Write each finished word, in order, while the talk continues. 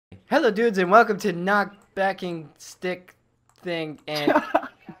Hello, dudes, and welcome to knockbacking stick thing. And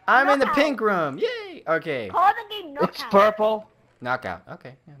I'm in the pink room. Yay! Okay. Call the game knockout. It's purple. Knockout.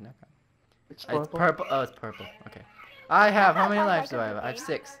 Okay. Yeah, knockout. It's purple. It's purple. Oh, it's purple. Okay. I have how many lives do I have? I have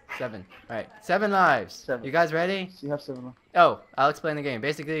 6, 7. All right, 7 lives. 7. You guys ready? You have 7. Oh, I'll explain the game.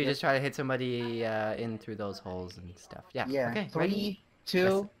 Basically, you just try to hit somebody in through those holes and stuff. Yeah. Yeah. Okay. 3, Ready?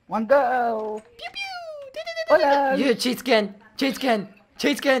 2, 1, go. Pew pew. Hola. You cheat skin. Cheat skin.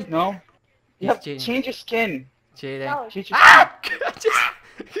 Cheat skin. No. You He's have to cheating. change your skin. Cheating. No. Change your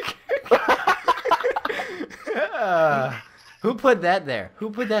Ah! Who put that there? Who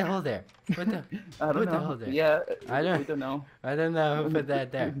put that hole there? What the? I don't Put the know. hole there. Yeah. I don't- We don't know. I don't know who put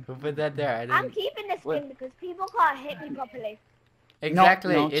that there. Who put that there? I I'm didn't. keeping the skin What? because people can't hit me properly.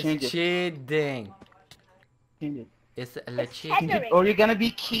 Exactly. no, It's change it. cheating. Change it. It's a It's cheat. tethering. Or you're gonna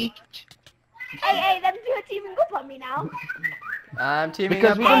be kicked. Hey, them two are teaming up on me now. I'm teaming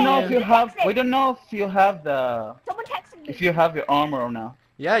Because up we don't on know you. if you have. We don't know if you have the. Someone texted me. If you have your armor or not.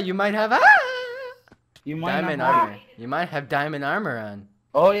 Yeah, you might have You might diamond not have armor. You might have diamond armor on.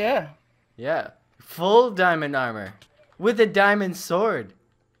 Oh yeah. Yeah, full diamond armor with a diamond sword,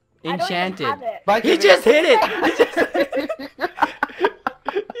 I don't even enchanted. have it. By He the just way- hit it.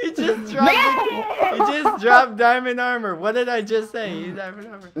 He just dropped. He just dropped diamond armor. What did I just say? He's diamond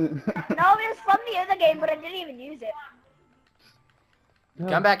armor. No, it was from the other game, but I didn't even use it.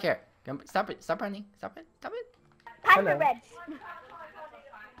 Come back here. Come, stop it. Stop running. Stop it. Stop it. Panda Hello. Reds.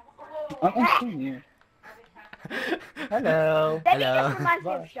 I'm seeing you. Hello. Then Hello. it just reminds me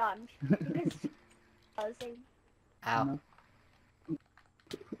Bye. of Sean. Because I was saying, Ow.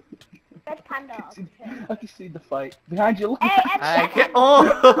 Red Panda. I can see the fight behind you. Look. Hey, I and can. Oh.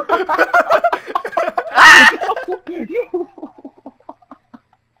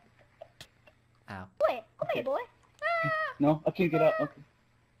 Ow. boy, come here, boy. No, I can't get out. Okay.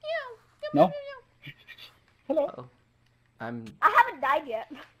 No. Hello. Uh-oh. I'm I haven't died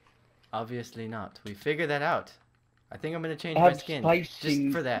yet. obviously not. We figured that out. I think I'm gonna change I my have skin spicy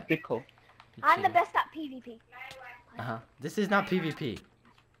just for that. pickle. I'm the best at PvP. Uh-huh. This is not PvP.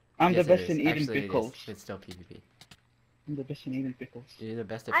 I'm Yes, the it best is. in eating Actually, it is. pickles. It's still PvP. I'm the best in eating pickles. You're the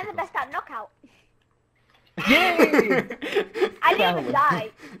best at I'm the pickles. best at knockout. Yay! I didn't even die.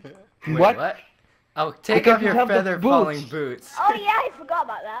 Wait, What? Oh, take Because off you your have the feather falling boots. boots. Oh yeah, I forgot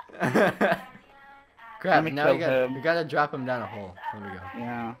about that. Crap, Let me now kill him. we gotta drop him down a hole. There we go.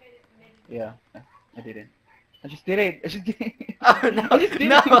 Yeah. Yeah. I did it. I just did it. I just did it. Oh, no, I just did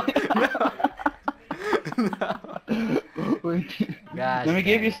no, it. no. Wait. Gosh, Let me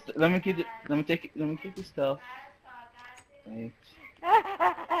give dang. you. Let me give you. Let me take. Let me take your stuff. Wait. No,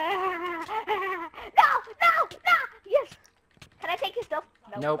 no, no! Yes! Can I take your stuff?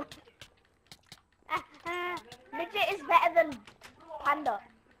 No. Nope. Midget is better than Panda.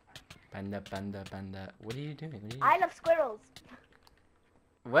 Panda, panda, panda. What are you doing? What? Are you I love squirrels.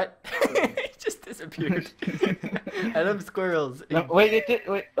 What? It just disappeared. I love squirrels. No, wait.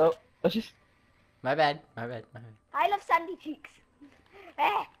 Wait. Oh. Let's just. My bad. My bad. My bad. I love sandy cheeks.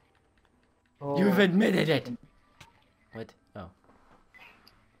 Eh. Oh. You've admitted it. What? Oh.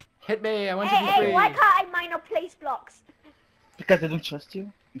 Hit me! I want Hey, to be hey, free. why can't I mine up place blocks? Because I don't trust you.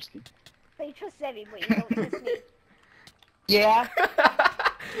 I'm just kidding. So you trust Zevy, but you don't trust me. Yeah.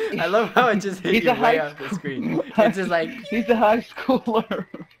 I love how it just hit He's you a way high off the screen. It's just like He's a high schooler.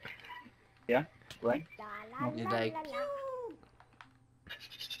 Yeah. Right. La, la, He's la, like- la, la.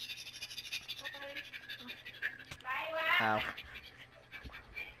 ow.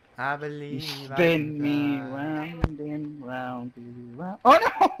 I believe I Spin can me fly. round and round and round. Oh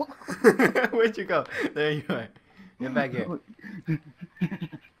no! Where'd you go? There you are. Get back here.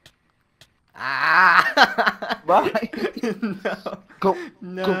 Ah! Bye. No. Go.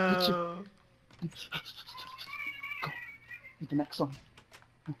 No. Go. Get your... Go. Get the next one.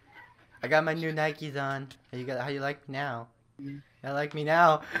 I got my new Nikes on. How you like me now? Yeah. I like me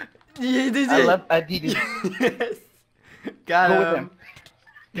now. You did I it. love. I did it. Yes. Got Go him. with him.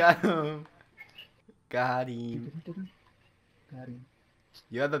 Got him. Got him. Got him.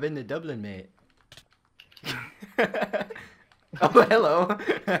 You ever been to Dublin, mate? Oh, hello.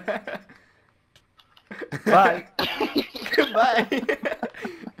 Bye. Goodbye.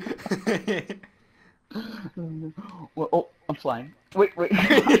 Well, oh, I'm flying. Wait, wait.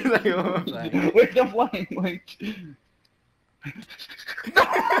 He's like, oh, I'm flying. Wait, I'm flying. Wait.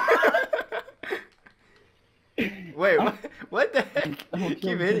 Wait, what the heck? I'm You keep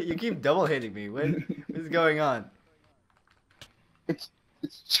kidding. hitting. You keep double hitting me. What is going on? It's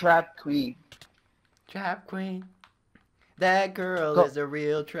Trap Queen. Trap queen. That girl Go. is a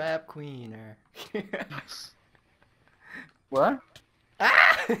real trap queener. What?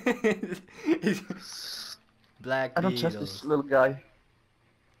 Ah! Black I don't trust this Beatles. little guy.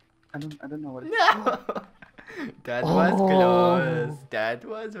 I don't know what it is. No! That was close. That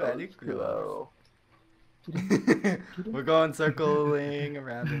was very close. We're going circling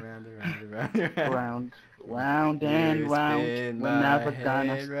around and round and round and round and round. Round and round. Spin We're my never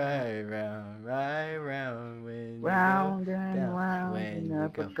gonna head right round, right round. When round you go and down, round. when We're you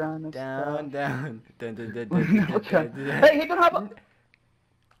never go gonna down, stop. down. Dun, dun, dun, We're dun, never dun, gonna. dun, dun. Hey, he don't have a.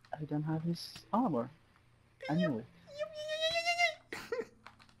 I don't have his armor. I knew it.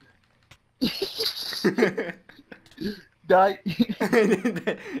 Die.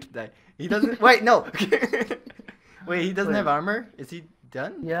 Die. He doesn't. Wait, no. Wait, he doesn't have armor. Is he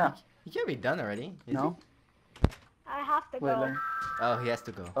done? Yeah. He can't be done already. Is No. I have to Wait, go. let me. Oh, he has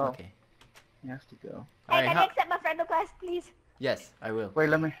to go. Oh. Okay. He has to go. Hey, Alright, can I accept my friend request, please? yes, I will. Wait,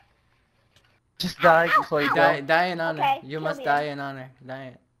 let me. Just die before you go. Die in honor. Okay, You kill must me die then. in honor.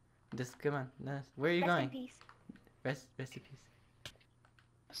 Die. Just come on. Nice. Where are you Rest in going? peace. Rest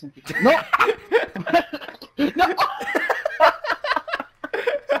in peace. No. No.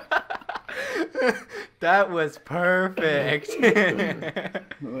 That was perfect.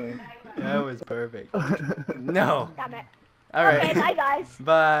 Wait. That was perfect. No. Damn it. All Okay, right. bye guys.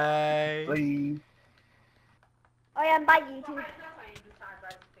 Bye. Bye. Oh yeah, bye YouTube.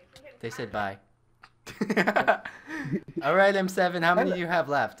 They said bye. All right, M7. How many do you have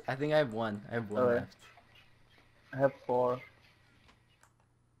left? I think I have one. I have one Alright. left. I have 4.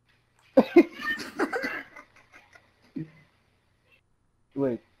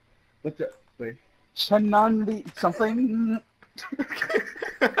 Wait. What's that? Wait. Shanandi something.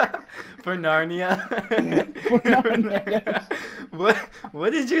 For Narnia. For Narnia, yes.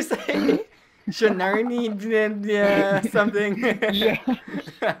 What did you say? Shanarni something. Yeah.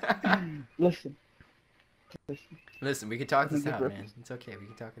 Listen. Listen, we can talk this Listen, out, Griffin. man. It's okay. We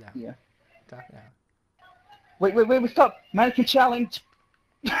can talk it out. Yeah. Talk it Wait, stop. Mannequin challenge.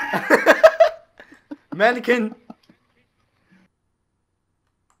 out. Mannequin,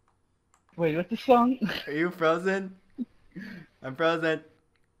 Wait, what's the song? are you frozen? I'm frozen.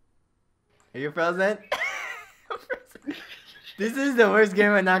 Are you frozen? I'm frozen. This is the worst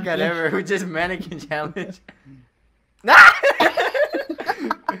game of knockout ever. We just mannequin challenge.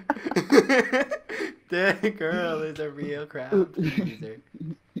 The girl is a real crowd pleaser.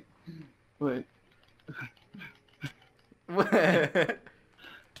 Wait, What?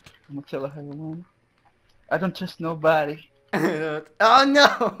 I'm gonna tell her everyone. I don't trust nobody. Oh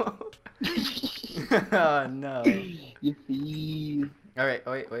no! Oh no! You feel. All right.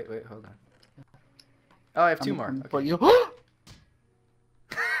 Wait. Hold on. Oh, I have 2 more. I'm Okay. for you.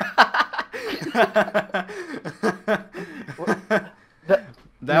 That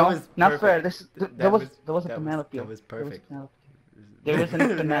No, was not perfect. fair. This That there was a that banana was- peel. That was perfect. There was a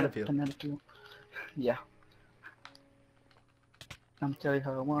banana Banana peel. banana peel. Yeah. I'm telling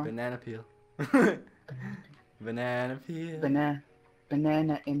her one. Banana peel. Banana peel.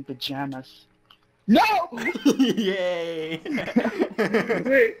 Banana in pajamas. No! Yay!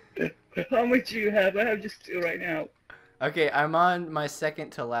 Wait, how much do you have? I have just 2 right now. Okay, I'm on my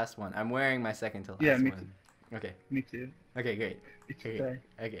second to last one. I'm wearing my second to last Yeah, me one. Okay. Me too. Okay, great. It's Okay.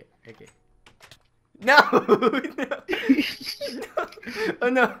 okay. Okay. No! No! Oh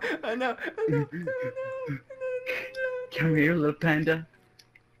no! Oh no! Oh no! Come here, little panda.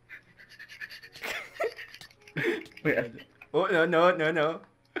 Wait, Oh no!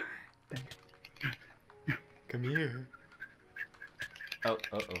 Come here.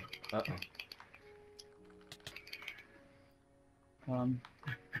 Oh.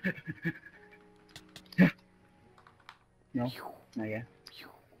 No, not yet.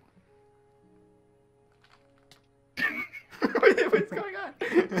 What's going on?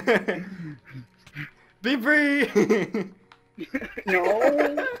 Be free! No.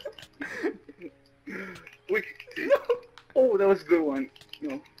 Wait. No. Oh, that was a good one.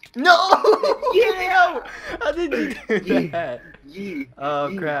 No. No! Yeah! How did you do that? Yeah. Oh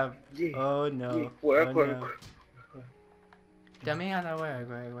Yeah. crap. Yeah. Oh no. Work, Oh, work. no. Tell me how to work.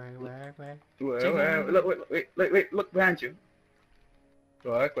 Where? Wait, look behind you.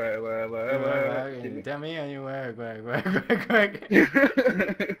 Work. Tell me how you work. Work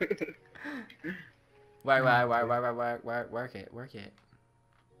it.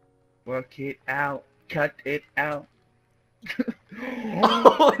 Work it out. Cut it out.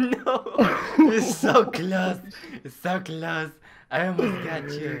 Oh no! It's so close. I almost got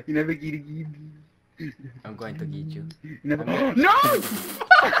you. You never get it. I'm going to get you. You never. I'm- No!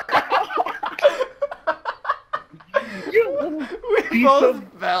 We Piece both of-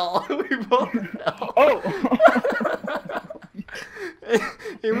 fell. We both fell. Oh!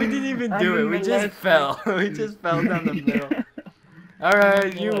 And we didn't even I'm do it. in We the just last fell. place. We just fell down the middle. All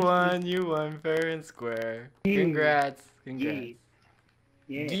right, you won. You won fair and square. Congrats. Congrats.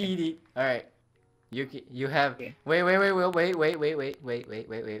 Yeah. Giddy. All right. You have. Okay. Wait.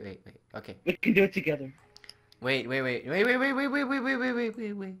 Okay. We can do it together. Wait.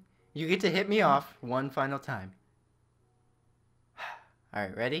 You get to hit me off one final time. All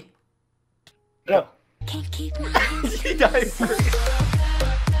right, ready? Go. Can't keep my hands She died first.